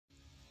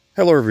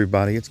Hello,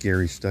 everybody. It's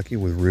Gary Stuckey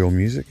with Real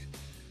Music.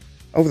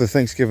 Over the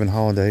Thanksgiving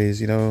holidays,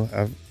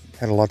 I've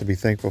had a lot to be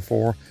thankful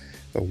for,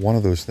 but one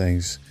of those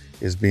things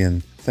is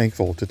being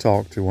thankful to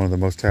talk to one of the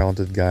most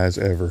talented guys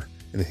ever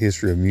in the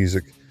history of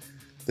music,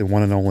 the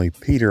one and only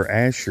Peter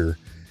Asher.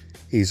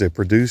 He's a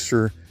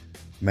producer,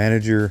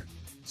 manager,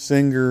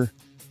 singer,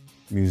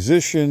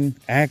 musician,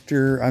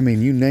 actor. I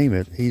mean, you name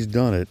it, he's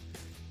done it.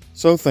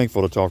 So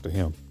thankful to talk to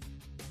him.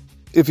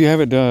 If you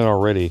haven't done it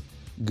already,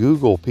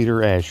 Google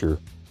Peter Asher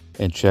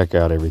and check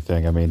out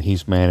everything. I mean,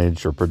 he's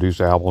managed or produced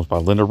albums by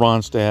Linda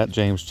Ronstadt,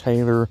 James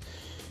Taylor,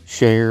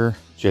 Cher,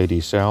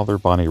 J.D. Souther,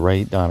 Bonnie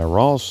Raitt, Diana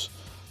Ross,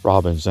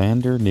 Robin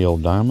Zander, Neil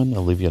Diamond,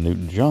 Olivia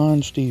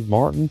Newton-John, Steve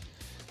Martin,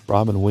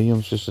 Robin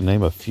Williams, just to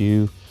name a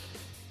few.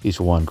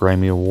 He's won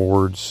Grammy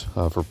Awards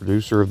for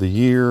Producer of the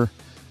Year,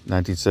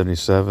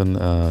 1977,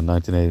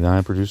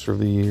 1989 Producer of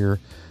the Year,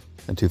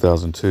 and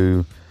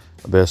 2002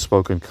 Best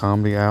Spoken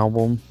Comedy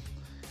Album.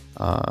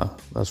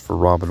 That's for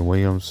Robin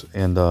Williams,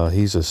 and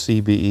he's a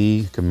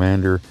CBE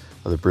commander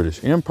of the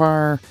British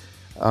Empire.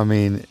 I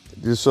mean,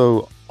 just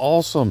so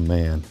awesome,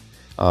 man.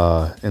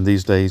 And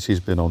these days he's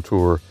been on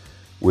tour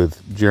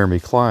with Jeremy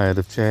Clyde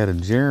of Chad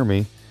and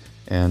Jeremy,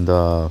 and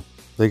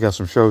they got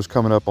some shows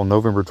coming up on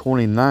November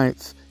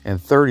 29th and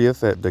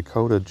 30th at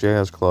Dakota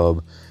Jazz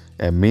Club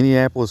in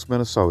Minneapolis,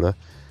 Minnesota,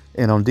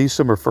 and on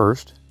December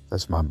 1st,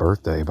 that's my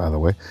birthday, by the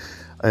way,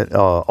 at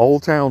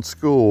Old Town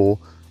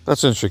School,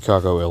 that's in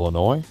Chicago,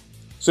 Illinois.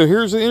 So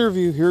here's the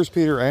interview. Here's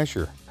Peter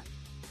Asher.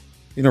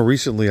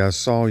 Recently I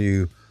saw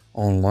you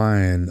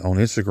online on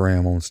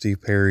Instagram on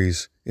Steve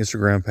Perry's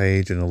Instagram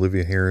page and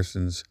Olivia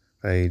Harrison's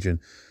page,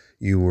 and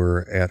you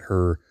were at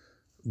her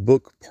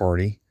book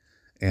party,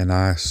 and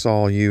I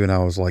saw you and I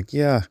was like,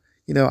 yeah,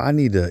 I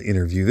need to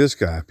interview this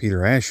guy,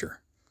 Peter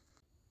Asher.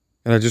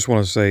 And I just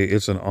want to say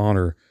it's an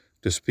honor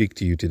to speak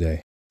to you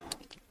today.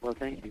 Well,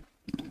 thank you.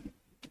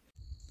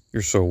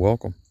 You're so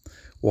welcome.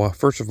 Well,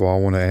 first of all, I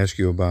want to ask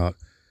you about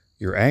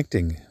your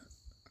acting.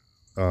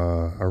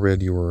 I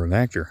read you were an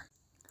actor.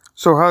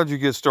 So how did you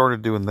get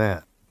started doing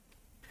that?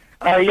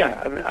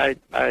 Yeah,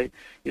 I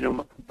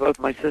both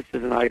my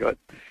sisters and I got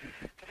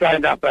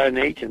signed up by an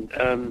agent,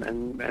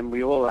 and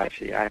we all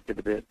actually acted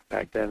a bit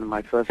back then.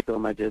 My first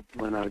film I did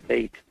when I was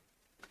 8,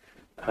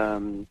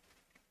 and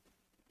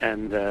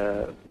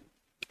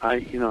I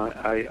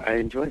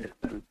enjoyed it.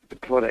 And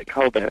Claudette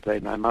Colbert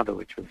played my mother,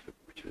 which was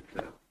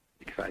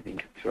exciting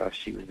for us.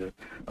 She was a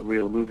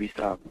real movie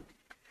star.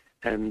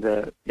 And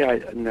and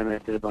then I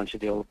did a bunch of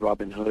the old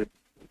Robin Hood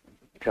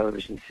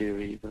television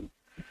series and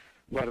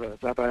whatever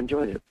stuff. I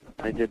enjoyed it.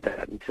 I did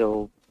that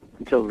until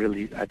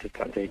really I just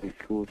started taking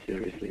school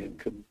seriously and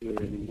couldn't do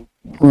it anymore.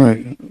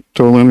 Right,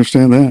 totally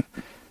understand that.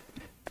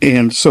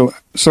 And so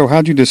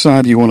how'd you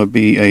decide you want to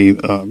be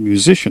a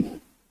musician?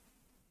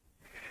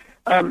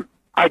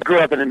 I grew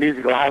up in a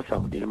musical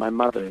household. My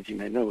mother, as you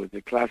may know, was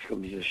a classical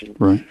musician.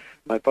 Right.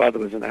 My father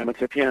was an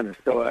amateur pianist,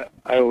 so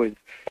I always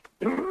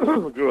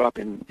grew up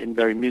in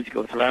very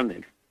musical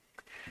surroundings.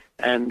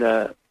 And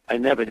I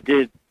never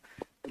did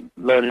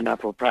learn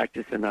enough or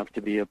practice enough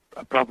to be a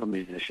proper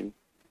musician,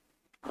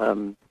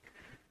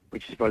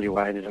 which is probably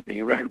why I ended up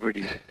being a record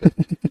producer.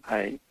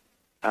 I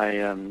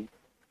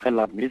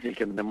love music,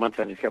 and then once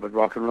I discovered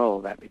rock and roll,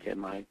 that became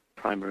my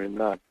primary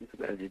love,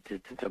 as it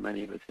did to so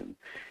many of us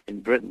in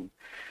Britain.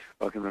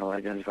 Rock and roll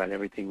identified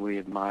everything we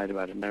admired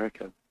about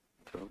America.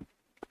 So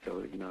it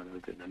was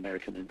an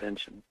American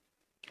invention.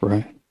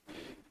 Right.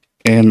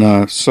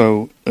 And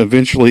so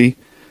eventually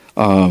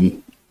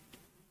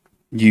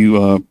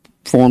you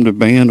formed a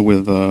band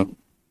with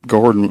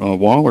Gordon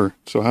Waller.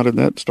 So how did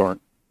that start?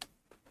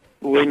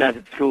 We met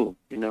at school,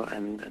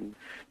 and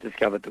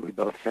discovered that we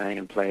both sang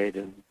and played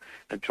and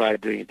tried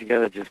doing it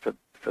together just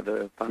for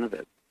the fun of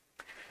it.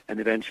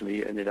 And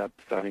eventually ended up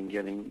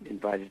getting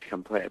invited to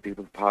come play at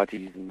people's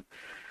parties and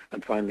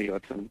finally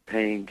got some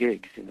paying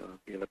gigs.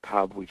 We had a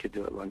pub we could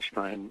do at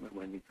lunchtime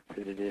when we could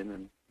fit it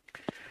in,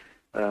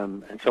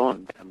 and so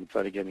on. And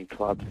started getting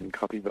clubs and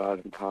coffee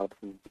bars and pubs,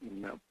 and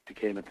that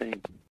became a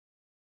thing.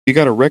 You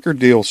got a record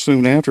deal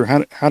soon after.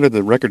 How did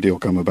the record deal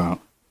come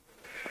about?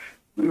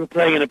 We were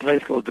playing in a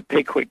place called the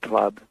Pickwick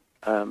Club,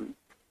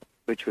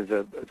 which was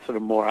a sort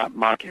of more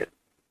upmarket,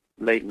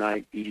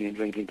 late-night eating and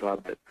drinking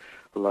club that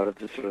a lot of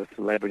the sort of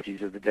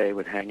celebrities of the day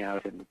would hang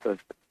out in. The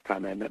first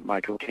time I met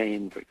Michael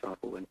Caine, for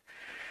example, when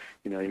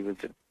he was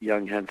a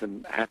young,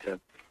 handsome actor,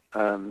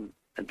 and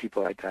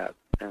people like that.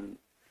 And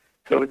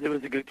so it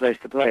was a good place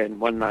to play. And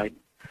one night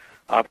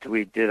after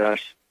we did our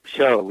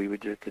show, we were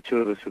just the two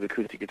of us with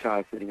acoustic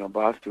guitars sitting on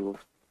bar stools.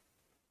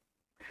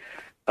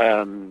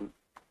 One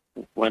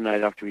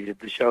night after we did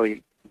the show,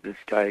 this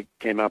guy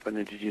came up and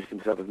introduced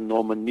himself as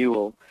Norman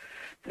Newell,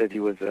 said he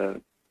was a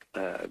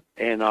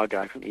A&R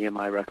guy from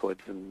EMI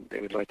Records, and they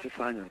would like to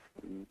sign us,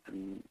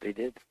 and they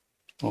did.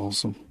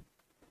 Awesome.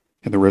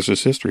 And the rest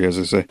is history, as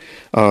I say.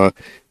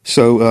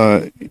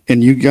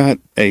 And you got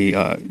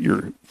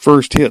your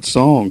first hit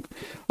song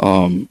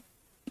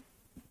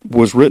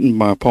was written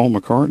by Paul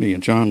McCartney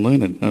and John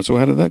Lennon. So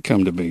how did that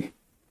come to be?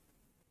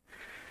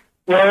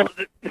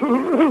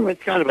 Well,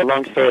 it's kind of a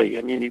long story.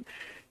 I mean,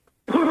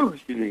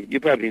 excuse me, you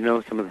probably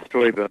know some of the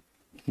story, but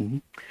Mm-hmm.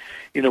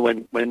 you know,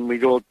 when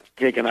we'd all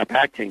taken up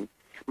acting,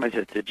 my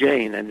sister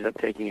Jane ended up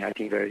taking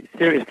acting very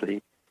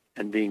seriously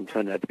and being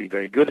turned out to be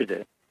very good at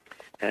it.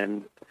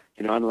 And,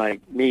 you know,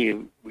 unlike me,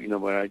 you know,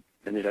 where I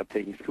ended up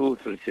taking school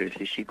sort of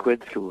seriously, she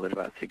quit school at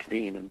about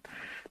 16 and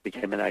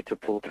became an actor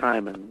full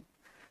time and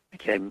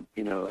became,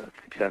 you know, a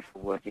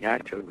successful working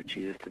actor, which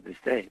she is to this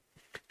day.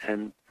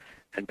 And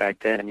back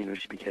then, you know,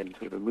 she became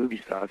sort of a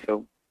movie star.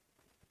 So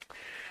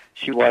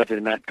she was,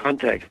 in that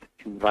context,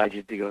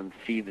 invited to go and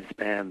see this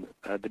band,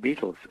 the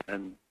Beatles,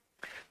 and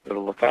a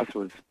little fuss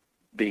was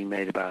being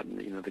made about,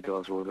 and, you know, the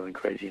girls were all going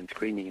crazy and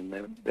screaming, and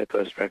their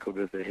first record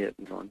was a hit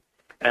and so on.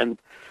 And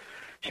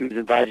she was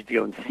invited to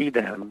go and see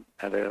them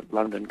at a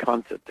London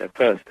concert, their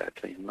first,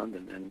 actually, in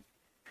London,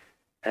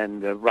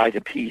 and write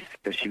a piece,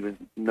 because she was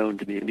known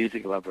to be a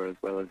music lover as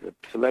well as a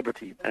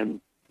celebrity.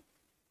 And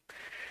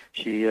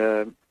she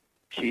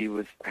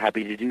was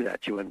happy to do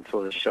that. She went and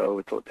saw the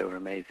show, thought they were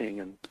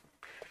amazing,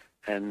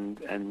 and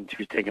she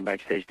was taken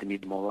backstage to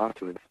meet them all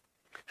afterwards.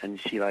 And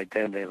she liked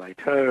them, they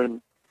liked her,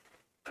 and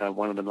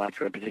one of them liked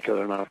her in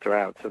particular and asked her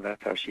out. So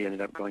that's how she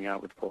ended up going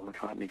out with Paul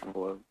McCartney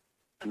for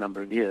a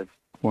number of years.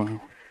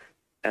 Wow.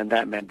 And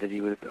that meant that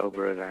he was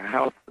over at our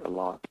house a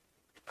lot.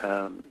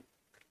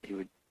 He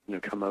would, you know,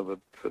 come over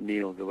for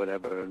meals or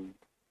whatever and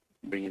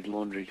bring his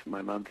laundry for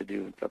my mom to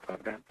do and stuff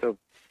like that. So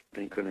I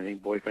think couldn't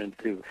think boyfriends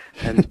too.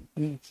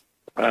 And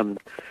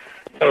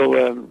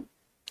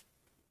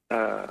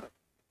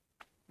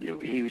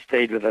he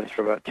stayed with us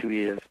for about 2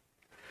 years,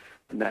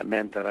 and that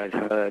meant that I'd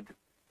heard,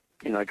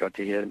 you know, I got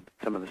to hear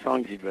some of the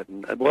songs he'd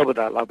written. Well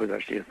Without Love was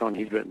actually a song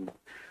he'd written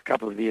a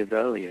couple of years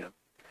earlier,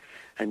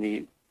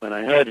 and when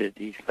I heard it,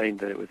 he explained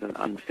that it was an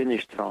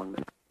unfinished song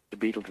that the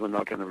Beatles were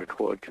not going to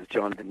record because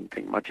John didn't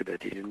think much of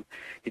it.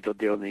 He thought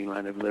the opening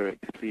line of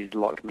lyrics, "Please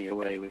lock me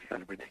away," was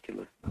kind of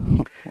ridiculous.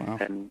 Wow.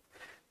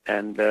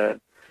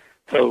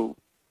 So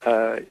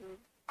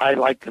I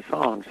liked the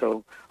song.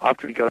 So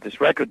after we got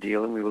this record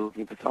deal and we were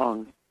looking for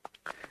songs,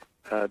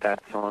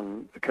 that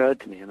song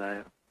occurred to me, and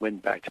I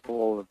went back to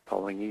Paul the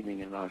following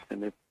evening and asked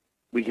him if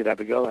we could have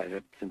a go at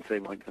it, since they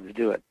weren't going to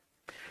do it.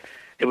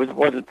 It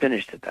wasn't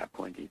finished at that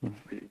point. He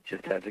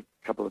just had a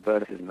couple of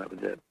verses, and that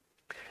was it.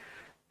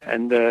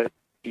 And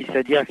he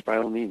said, yes, by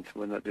all means,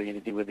 we're not doing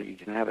anything with it, you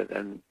can have it.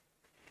 And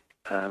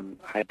I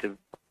had to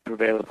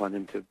prevail upon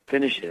him to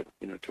finish it,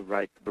 you know, to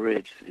write the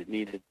bridge that it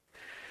needed,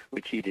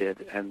 which he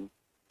did. And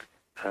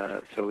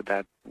so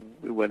that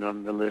we went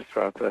on the list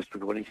for our first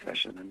recording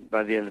session. And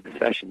by the end of the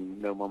session,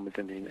 no one was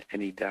in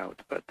any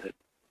doubt but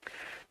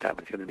that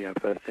was going to be our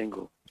first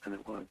single, and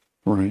it was.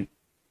 Right.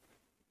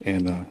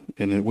 And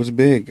it was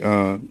big.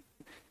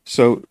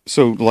 So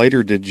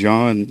later, did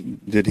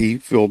he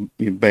feel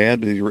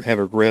bad? Did he have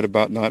regret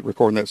about not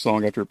recording that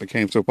song after it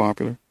became so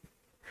popular?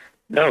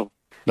 No.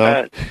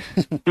 No.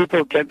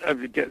 People get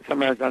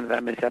sometimes under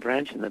that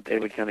misapprehension that they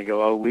would kind of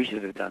go, "Oh, we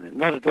should have done it."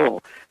 Not at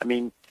all. I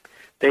mean,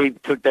 they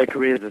took their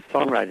careers as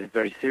songwriters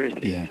very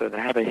seriously. Yeah. So to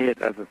have a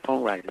hit as a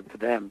songwriter for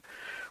them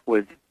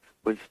was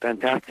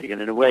fantastic,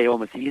 and in a way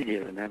almost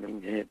easier than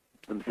having a hit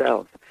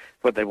themselves.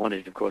 What they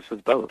wanted, of course,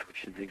 was both,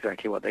 which is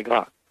exactly what they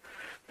got.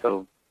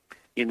 So,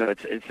 you know,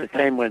 it's the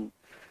same when,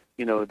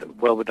 you know,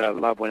 Well Without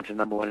Love went to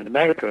number one in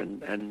America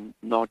and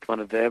knocked one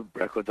of their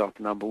records off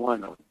to number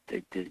one. Or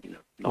they did, you know,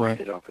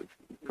 knocked it off. Is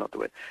not the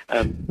way.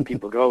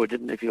 People go,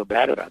 didn't they feel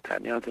bad about that?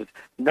 And the answer is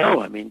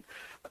no. I mean,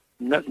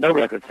 no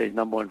record stays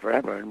number one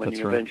forever. And when That's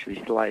you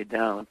eventually slide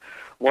down,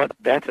 what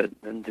better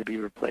than to be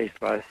replaced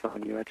by a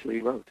song you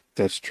actually wrote?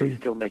 That's true. You're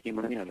still making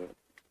money out of it.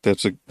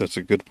 That's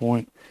a good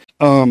point.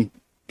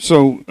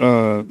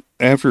 So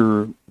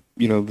after,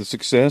 you know, the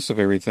success of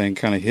everything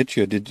kind of hit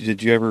you,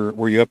 did you ever,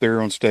 were you up there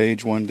on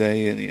stage one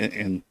day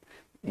and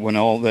when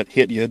all that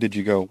hit you, did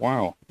you go,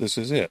 wow, this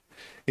is it?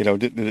 You know,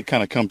 did it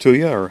kind of come to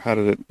you, or how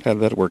did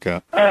that work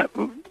out?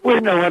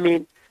 Well, no, I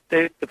mean,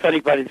 the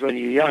funny part is when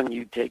you're young,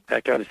 you take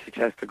that kind of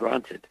success for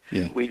granted.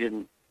 Yeah.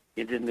 It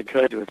didn't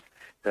occur to us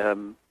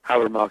how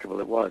remarkable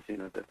it was. You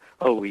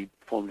know, we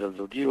formed a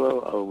little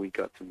duo. We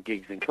got some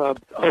gigs in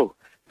clubs.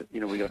 You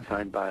know, we got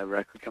signed by a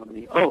record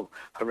company. Our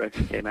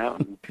record came out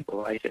and people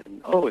liked it.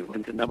 And it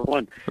went to number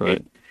one.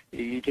 Right.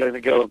 You kind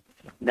of go,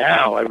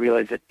 now I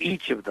realize that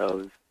each of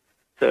those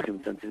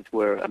circumstances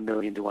were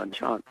 1,000,000 to 1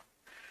 chance.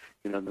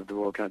 You know, there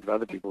were all kinds of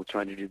other people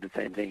trying to do the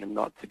same thing and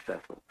not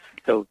successful.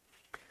 So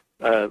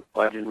I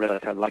didn't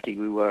realize how lucky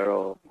we were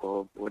or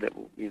whatever,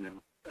 you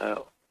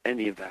know,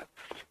 any of that.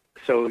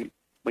 So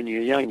when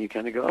you're young, you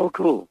kind of go, oh,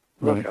 cool.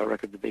 Look, Right. our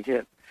record's a big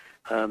hit.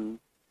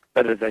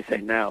 But as I say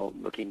now,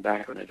 looking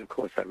back on it, of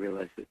course, I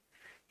realized that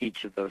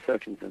each of those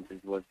circumstances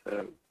was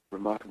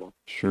remarkable.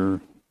 Sure.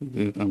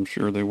 I'm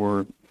sure they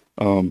were.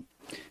 And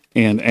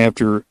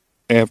after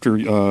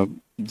the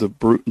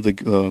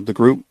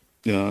group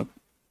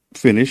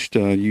finished,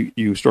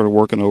 you started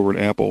working over at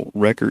Apple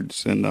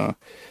Records, and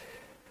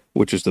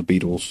which is the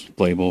Beatles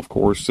label, of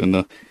course,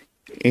 and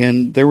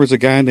there was a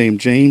guy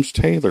named James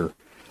Taylor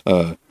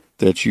that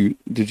that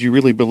did you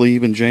really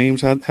believe in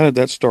James? How did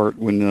that start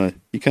when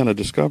you kind of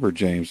discovered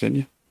James, didn't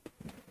you?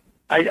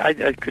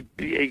 I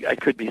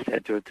could be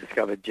said to have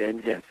discovered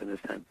James, yes, in a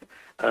sense.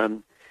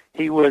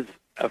 He was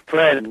a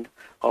friend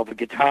of a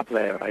guitar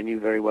player I knew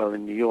very well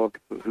in New York,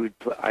 who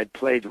I'd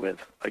played with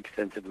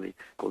extensively,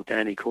 called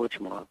Danny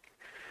Korchmar.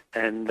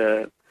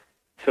 And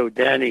so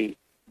Danny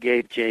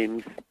gave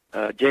James,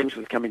 James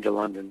was coming to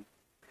London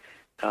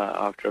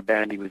after a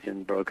band he was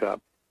in broke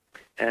up.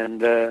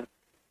 And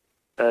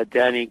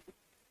Danny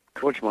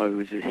Korchmar, who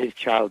was his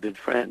childhood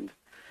friend,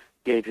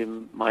 gave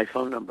him my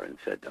phone number and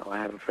said, "Oh, I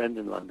have a friend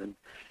in London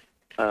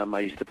I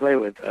used to play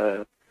with.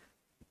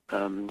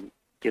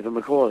 Give him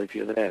a call if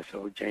you're there."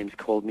 So James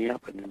called me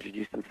up and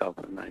introduced himself,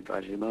 and I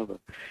invited him over.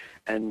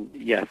 And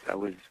yes, I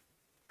was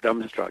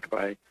dumbstruck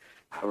by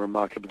how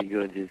remarkably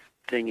good his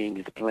singing,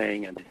 his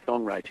playing, and his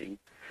songwriting,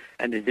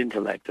 and his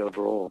intellect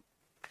overall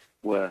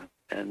were.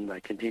 And I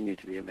continue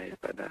to be amazed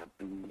by that.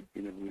 And,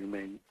 you know, we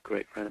remain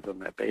great friends on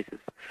that basis.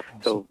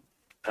 Awesome.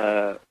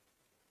 So,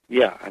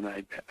 yeah, and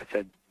I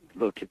said,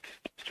 "Look, it's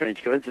a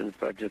strange coincidence,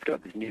 but I've just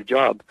got this new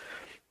job.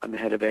 I'm the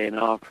head of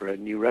A&R for a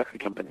new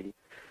record company.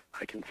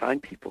 I can sign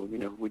people, you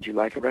know, would you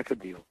like a record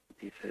deal?"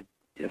 He said,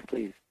 "Yes,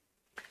 please."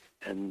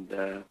 And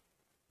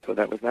so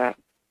that was that.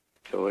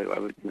 So it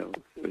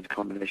was a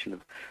combination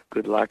of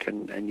good luck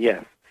and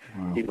yes.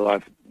 Wow. People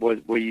ask,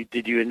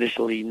 did you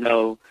initially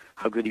know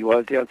how good he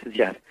was? The answer is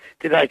yes.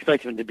 Did I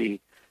expect him to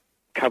be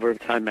cover of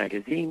Time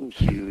magazine?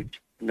 Huge?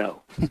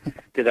 No.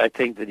 Did I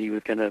think that he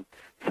was going to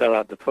sell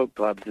out the folk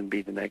clubs and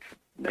be the next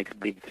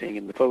big thing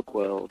in the folk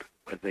world,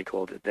 as they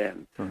called it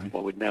then, right,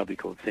 what would now be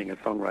called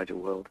singer-songwriter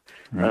world?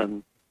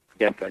 Right.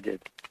 Yes, I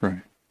did.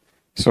 Right.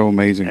 So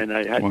amazing. And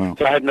I wow.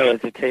 So I had no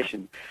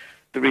hesitation.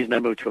 The reason I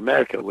moved to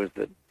America was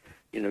that,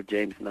 you know,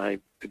 James and I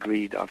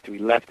agreed after we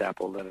left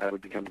Apple that I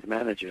would become his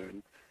manager,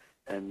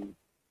 and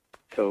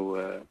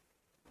so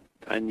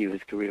I knew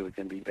his career was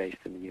going to be based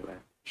in the U.S.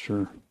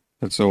 Sure.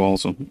 That's so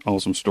awesome.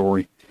 Awesome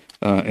story.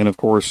 And of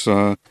course,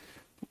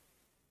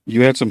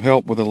 you had some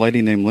help with a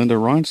lady named Linda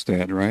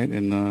Ronstadt, right?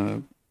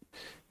 And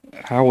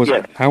how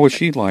was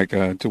she like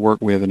to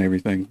work with and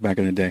everything back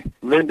in the day?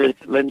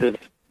 Linda's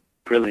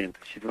brilliant.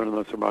 She's one of the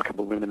most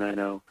remarkable women I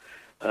know.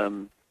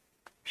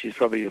 She's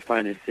probably the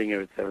finest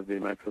singer it's ever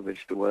been my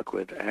privilege to work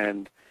with.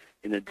 And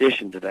in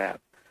addition to that,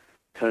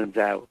 turns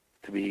out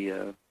to be,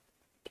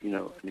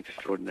 an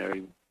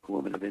extraordinary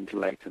woman of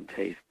intellect and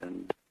taste.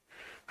 And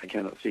I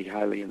cannot speak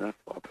highly enough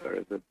of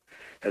her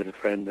as a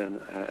friend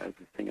and as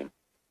a singer.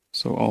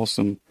 So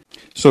awesome.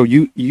 So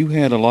you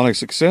had a lot of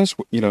success.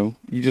 You know,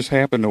 you just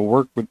happened to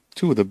work with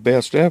two of the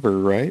best ever,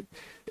 right?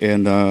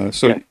 And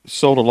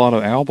sold a lot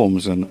of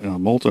albums and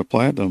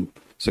multi-platinum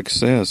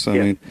success. I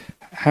mean,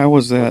 how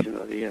was that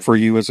for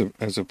you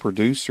as a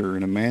producer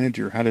and a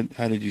manager? How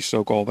did you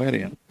soak all that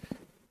in?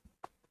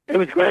 It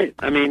was great.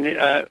 I mean,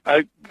 I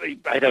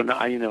don't know.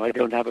 I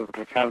don't have a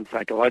profound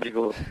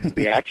psychological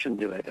reaction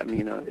to it. I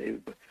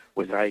mean,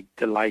 was I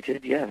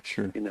delighted? Yes.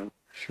 Sure.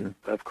 Sure.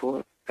 Of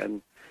course.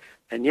 And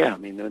yeah, I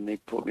mean, when they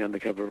put me on the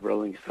cover of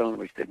Rolling Stone,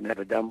 which they'd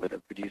never done with a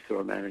producer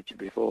or manager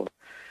before,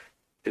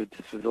 it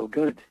just was all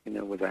good.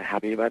 Was I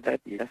happy about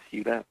that? Yes,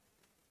 you bet.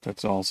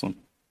 That's awesome.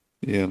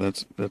 Yeah,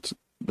 that's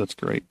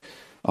great.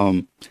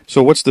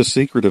 So what's the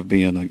secret of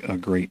being a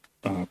great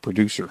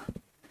producer?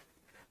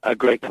 A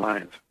great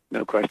client,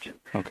 no question.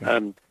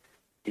 Okay.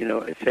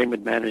 Same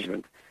with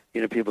management.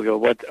 People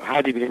go,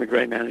 how do you become a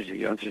great manager?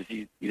 The answer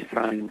is you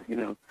sign,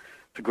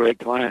 a great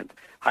client.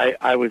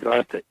 I was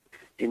asked to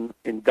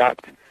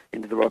induct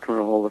into the Rock and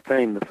Roll Hall of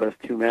Fame the first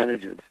two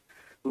managers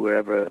who were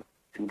ever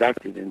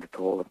inducted into the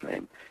Hall of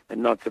Fame.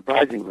 And not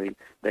surprisingly,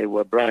 they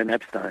were Brian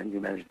Epstein, who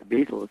managed the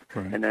Beatles,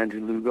 right, and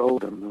Andrew Loog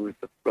Oldham, who was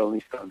the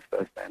Rolling Stones'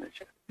 first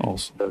manager.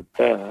 Awesome.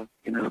 So,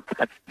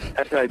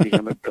 that's how I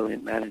became a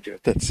brilliant manager.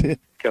 That's it.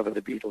 Discover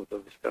the Beatles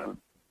over Stones.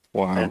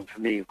 Wow. And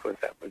for me, of course,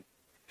 that was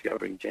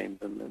discovering James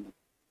and Linda.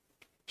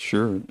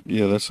 Sure.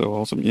 Yeah, that's so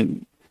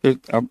awesome.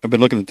 I've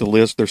been looking at the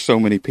list. There's so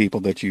many people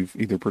that you've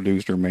either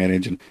produced or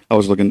managed, and I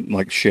was looking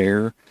like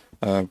Cher,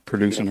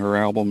 producing her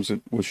albums.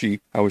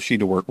 How was she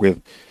to work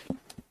with?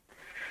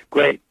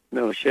 Great.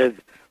 No, Cher's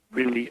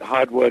really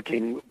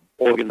hardworking,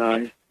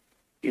 organized,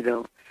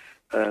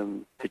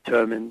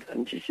 determined,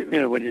 and she,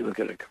 when you look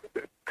at her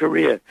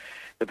career,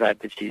 the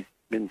fact that she's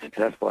been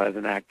successful as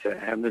an actor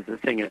and as a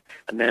singer,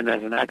 and then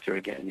as an actor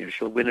again,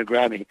 she'll win a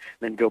Grammy,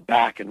 then go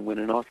back and win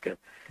an Oscar.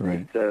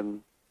 Right.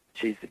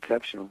 She's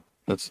exceptional.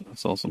 That's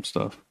awesome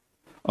stuff.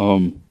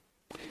 Well,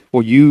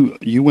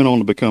 you went on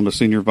to become a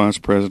senior vice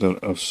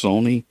president of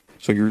Sony,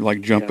 so you're like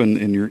jumping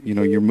and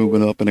you're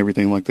moving up and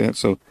everything like that.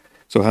 So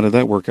how did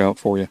that work out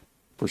for you,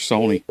 for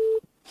Sony?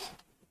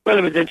 Well,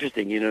 it was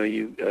interesting.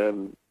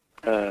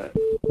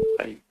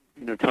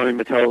 Tommy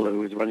Mottola, who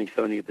was running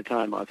Sony at the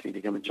time, asked me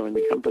to come and join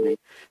the company.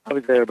 I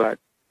was there about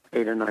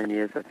 8 or 9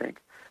 years, I think,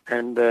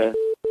 and it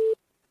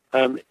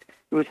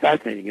was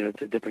fascinating.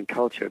 It's a different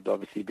culture, but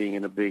obviously being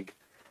in a big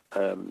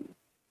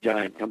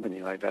giant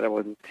company like that. I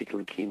wasn't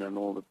particularly keen on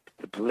all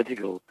the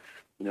political,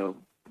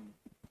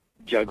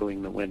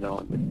 juggling that went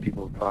on with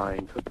people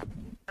vying for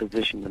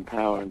position and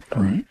power and stuff.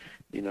 Right.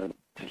 You know,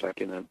 just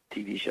like in a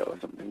TV show or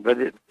something.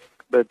 But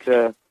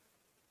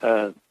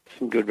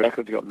some good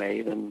records got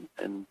made, and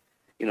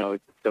you know,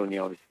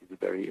 Sony obviously is a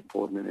very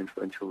important and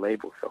influential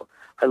label. So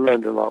I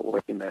learned a lot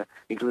working there,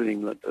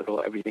 including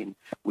everything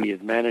we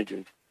as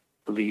managers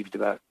believed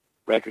about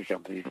record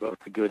companies, both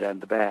the good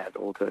and the bad,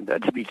 all turned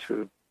out to be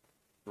true.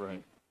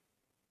 Right.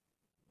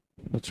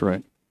 That's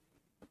right.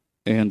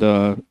 And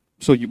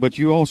but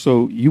you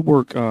also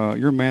work.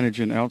 You're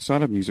managing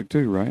outside of music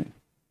too, right?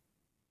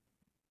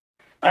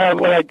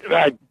 Well, I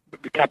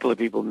a couple of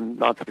people,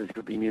 not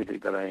specifically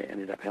music, that I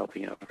ended up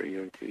helping out for a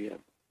year or two. Yeah.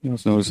 You know, I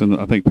was noticing.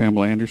 I think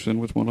Pamela Anderson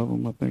was one of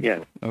them. I think.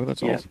 Yeah. Oh,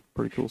 that's yeah. awesome.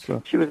 Pretty cool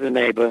stuff. She was a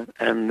neighbor,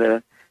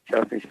 and she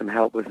asked me some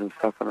help with some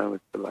stuff, and I was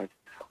delighted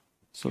to help.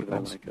 So awesome. I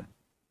like her.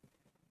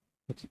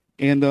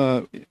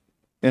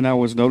 And I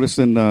was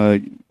noticing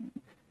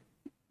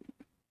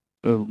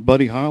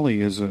Buddy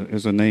Holly is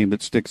a name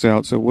that sticks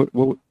out. So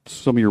what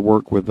some of your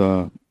work with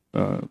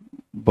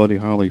Buddy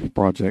Holly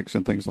projects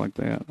and things like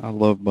that? I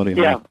love Buddy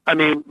Holly. Yeah, I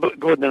mean,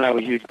 Gordon and I were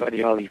huge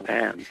Buddy Holly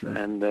fans, sure.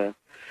 And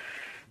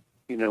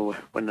you know,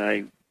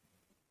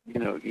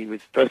 he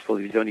was, first of all,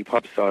 he was the only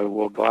pop star who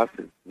wore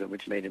glasses,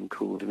 which made him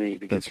cool to me,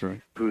 because that's right.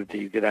 It proved that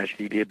you could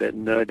actually be a bit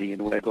nerdy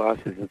and wear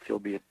glasses and still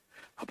be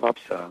a pop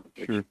star,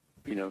 which, sure.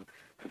 you know,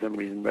 for some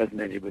reason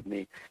resonated with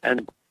me.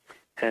 And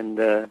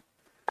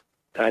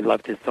I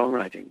loved his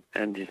songwriting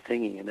and his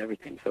singing and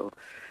everything. So,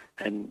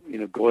 and, you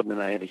know, Gordon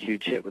and I had a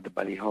huge hit with the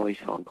Buddy Holly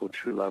song called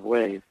True Love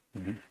Ways.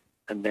 Mm-hmm.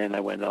 And then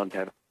I went on to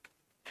have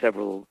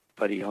several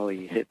Buddy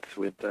Holly hits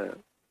with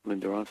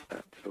Linda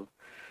Ronstadt.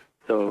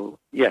 So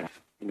yes,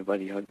 you know,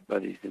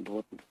 Buddy's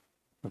important.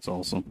 That's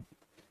awesome.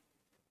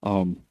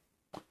 And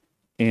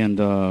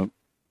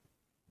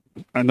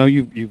I know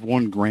you've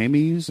won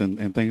Grammys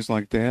and things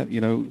like that.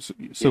 You know,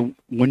 so yeah.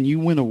 When you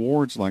win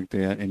awards like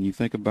that, and you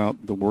think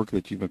about the work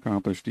that you've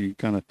accomplished, do you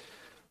kind of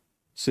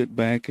sit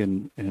back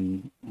and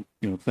you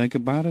know, think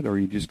about it, or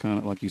you just kind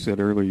of, like you said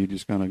earlier, you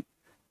just kind of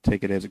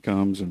take it as it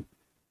comes, and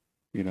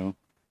you know?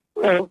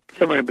 Well,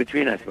 somewhere in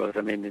between, I suppose.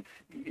 I mean, it's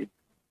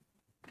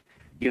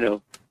you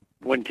know,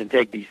 one can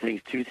take these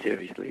things too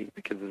seriously,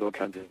 because there's all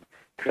kinds of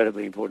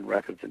incredibly important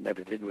records that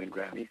never did win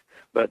Grammys.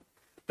 But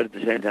at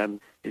the same time,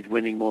 is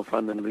winning more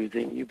fun than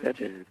losing? You bet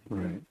it is.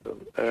 Right. So,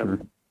 sure.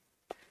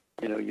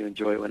 You know, you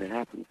enjoy it when it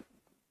happens.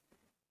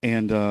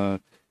 And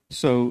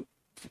so,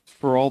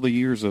 for all the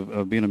years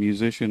of being a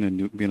musician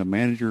and being a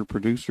manager,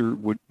 producer,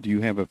 do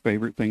you have a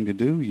favorite thing to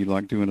do? You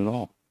like doing it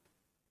all?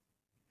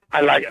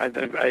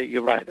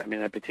 You're right. I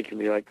mean, I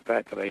particularly like the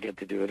fact that I get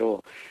to do it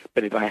all.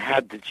 But if I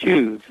had to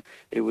choose,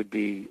 it would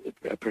be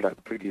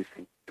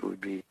producing. It would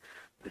be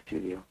the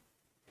studio.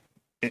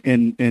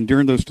 And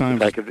during those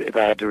times, if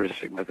I had to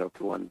restrict myself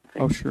to one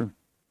thing. Oh, sure.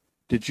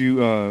 Did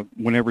you,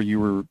 whenever you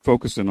were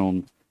focusing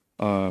on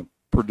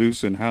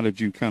producing, how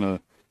did you kind of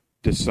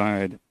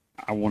decide,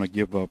 I want to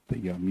give up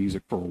the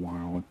music for a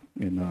while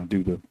and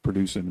do the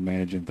producing and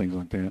managing, things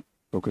like that?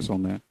 Focus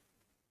on that.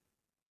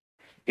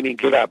 You mean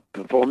give up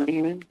performing?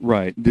 You mean?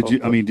 Right. Did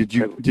you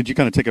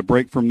kind of take a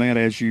break from that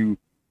as you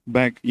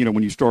back? You know,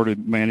 when you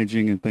started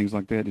managing and things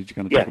like that, did you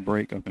kind of take a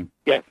break? Okay.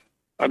 Yes.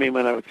 I mean,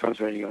 when I was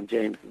concentrating on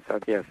James and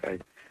stuff, yes, I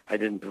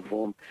didn't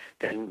perform.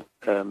 Then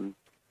Gordon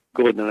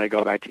and I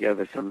got back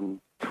together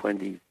some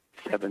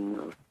 27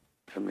 or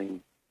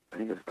something. I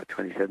think it was about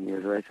 27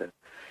 years later,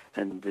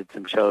 and did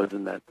some shows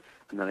and that.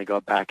 And then I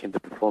got back into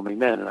performing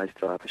then, and I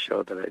still have a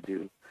show that I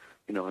do,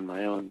 you know, on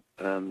my own.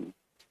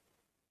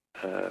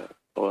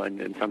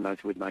 And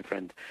sometimes with my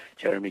friend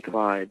Jeremy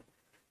Clyde,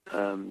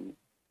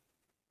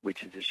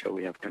 which is a show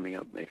we have coming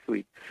up next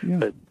week.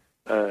 Yeah.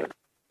 But I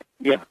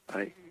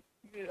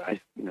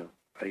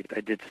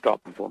did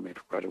stop performing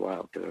for quite a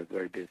while because I was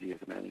very busy as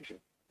a manager.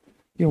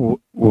 Yeah.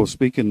 Well,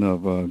 speaking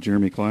of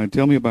Jeremy Clyde,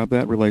 tell me about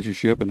that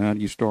relationship and how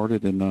you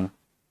started and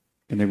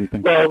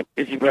everything. Well,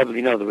 as you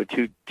probably know, there were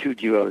two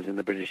duos in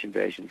the British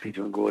Invasion,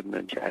 Peter and Gordon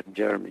and Chad and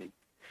Jeremy,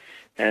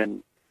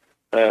 and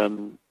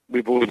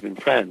we've always been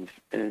friends.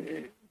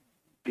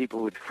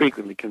 People would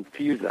frequently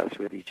confuse us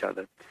with each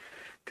other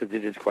because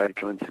it is quite a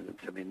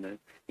coincidence. I mean,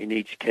 in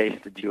each case,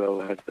 the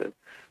duo has the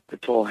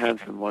tall,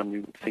 handsome one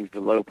who sings the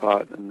low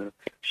part and the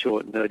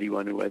short, nerdy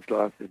one who wears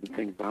glasses and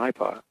sings the high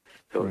part.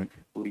 So right.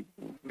 we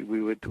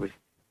there was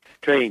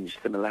strange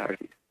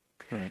similarities.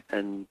 Right.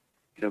 And,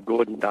 you know,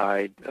 Gordon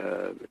died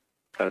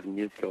 1,000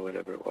 years ago,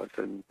 whatever it was,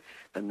 and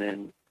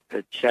then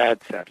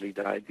Chad sadly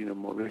died, you know,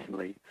 more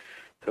recently.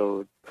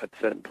 So at a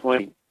certain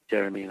point,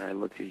 Jeremy and I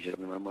looked at each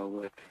other and went,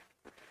 well,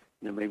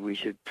 you know, maybe we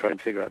should try and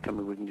figure out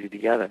something we can do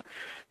together,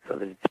 so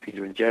that it's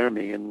Peter and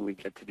Jeremy, and we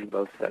get to do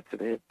both sets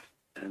of hits,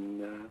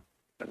 and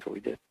that's what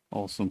we did.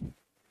 Awesome,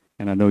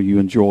 and I know you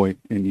enjoy,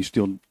 and you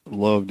still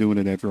love doing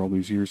it after all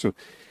these years. So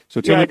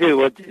tell me. I do.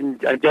 Well,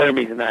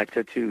 Jeremy's an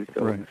actor too,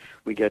 so right.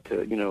 We get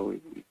to, you know,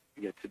 we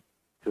get to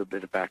do a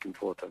bit of back and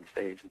forth on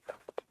stage and stuff.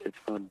 It's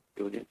fun.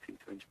 The audience seems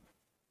to enjoy.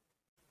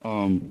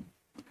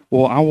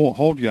 Well, I won't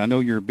hold you. I know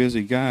you're a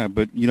busy guy,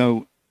 but you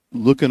know,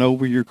 looking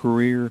over your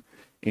career.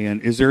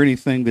 And is there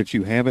anything that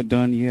you haven't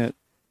done yet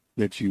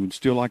that you would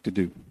still like to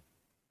do?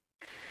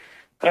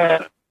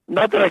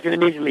 Not that I can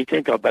immediately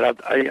think of,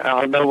 but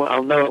I'll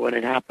know it when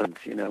it happens.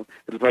 You know,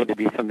 it'll probably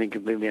be something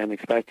completely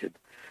unexpected.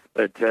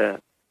 But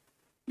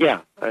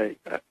yeah, I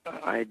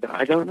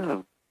don't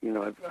know. You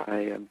know,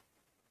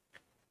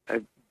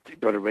 I've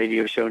got a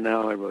radio show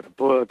now. I wrote a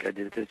book. I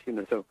did this. You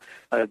know, so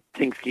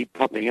things keep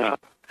popping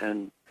up,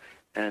 and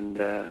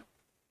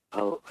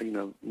I'll, you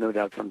know, no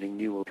doubt something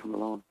new will come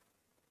along.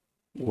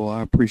 Well,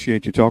 I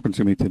appreciate you talking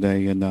to me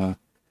today, and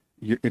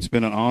it's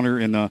been an honor.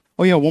 And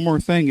oh yeah, one more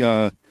thing.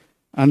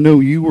 I know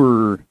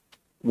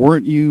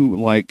weren't you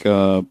like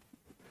was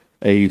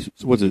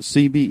it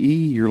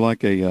CBE? You're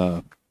like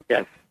a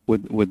yes,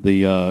 with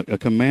the a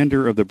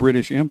commander of the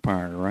British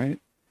Empire, right?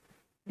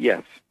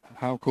 Yes.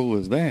 How cool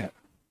is that?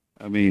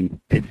 I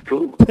mean, it's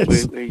cool. It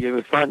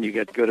was fun. You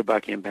get to go to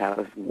Buckingham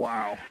Palace. And,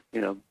 wow.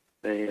 You know,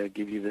 they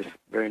give you this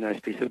very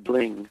nice piece of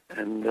bling,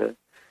 and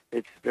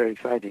it's very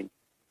exciting.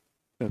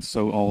 That's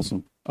so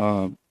awesome.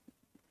 And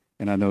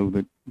I know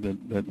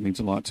that means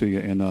a lot to you.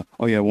 And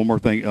oh yeah, one more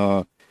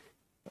thing.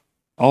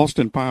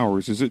 Austin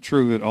Powers. Is it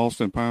true that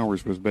Austin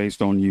Powers was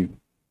based on you?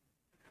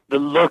 The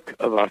look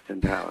of Austin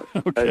Powers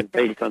okay. is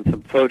based on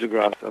some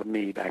photographs of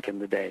me back in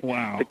the day.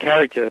 Wow. The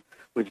character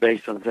was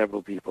based on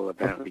several people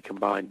apparently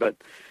combined, but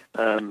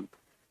but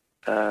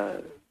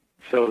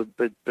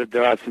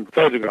there are some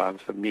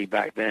photographs of me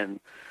back then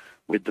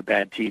with the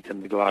bad teeth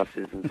and the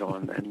glasses and so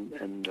on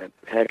and the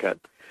haircut.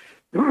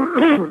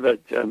 But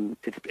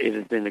it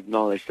has been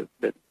acknowledged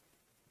that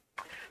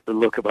the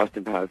look of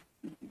Austin Powers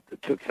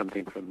took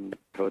something from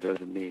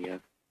photos of me. Yeah.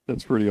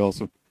 That's pretty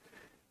awesome.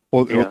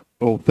 Well, yeah.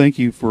 Well, thank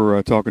you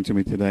for talking to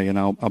me today, and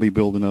I'll be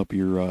building up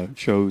your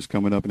shows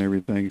coming up and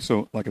everything.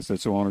 So, like I said,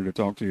 so honored to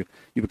talk to you.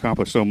 You've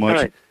accomplished so much,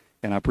 right.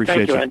 And I appreciate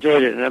Thank you. you. I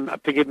enjoyed it, and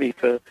forgive me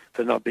for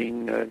not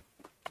being,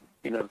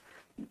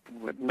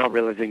 not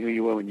realizing who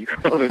you were when you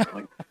called. It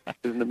was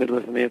in the middle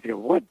of something. I go,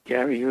 what,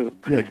 Gary? Who?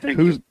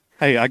 Yeah,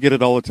 Hey, I get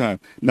it all the time.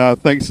 No,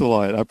 thanks a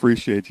lot. I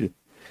appreciate you.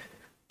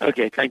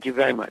 Okay, thank you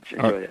very much.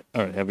 Enjoyed it.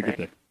 All right, have a good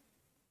day.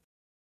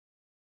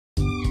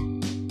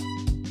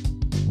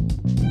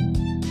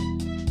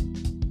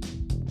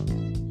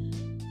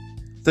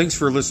 Thanks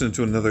for listening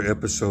to another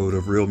episode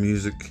of Real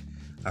Music.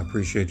 I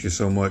appreciate you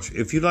so much.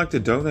 If you'd like to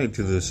donate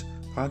to this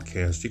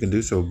podcast, you can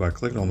do so by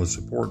clicking on the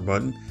support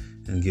button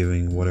and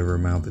giving whatever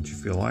amount that you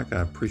feel like.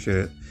 I appreciate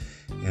it.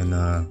 And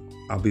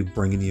I'll be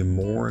bringing you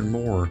more and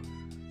more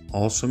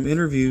awesome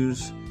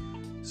interviews.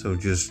 So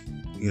just,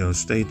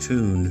 stay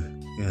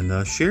tuned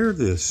and share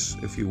this,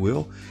 if you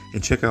will.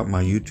 And check out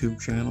my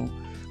YouTube channel,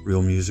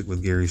 Real Music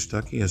with Gary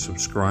Stuckey, and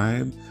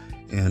subscribe.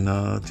 And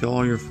tell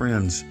all your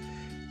friends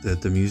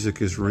that the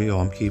music is real.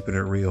 I'm keeping it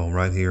real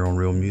right here on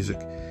Real Music.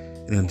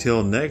 And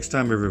until next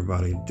time,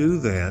 everybody, do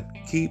that.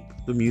 Keep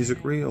the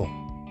music real.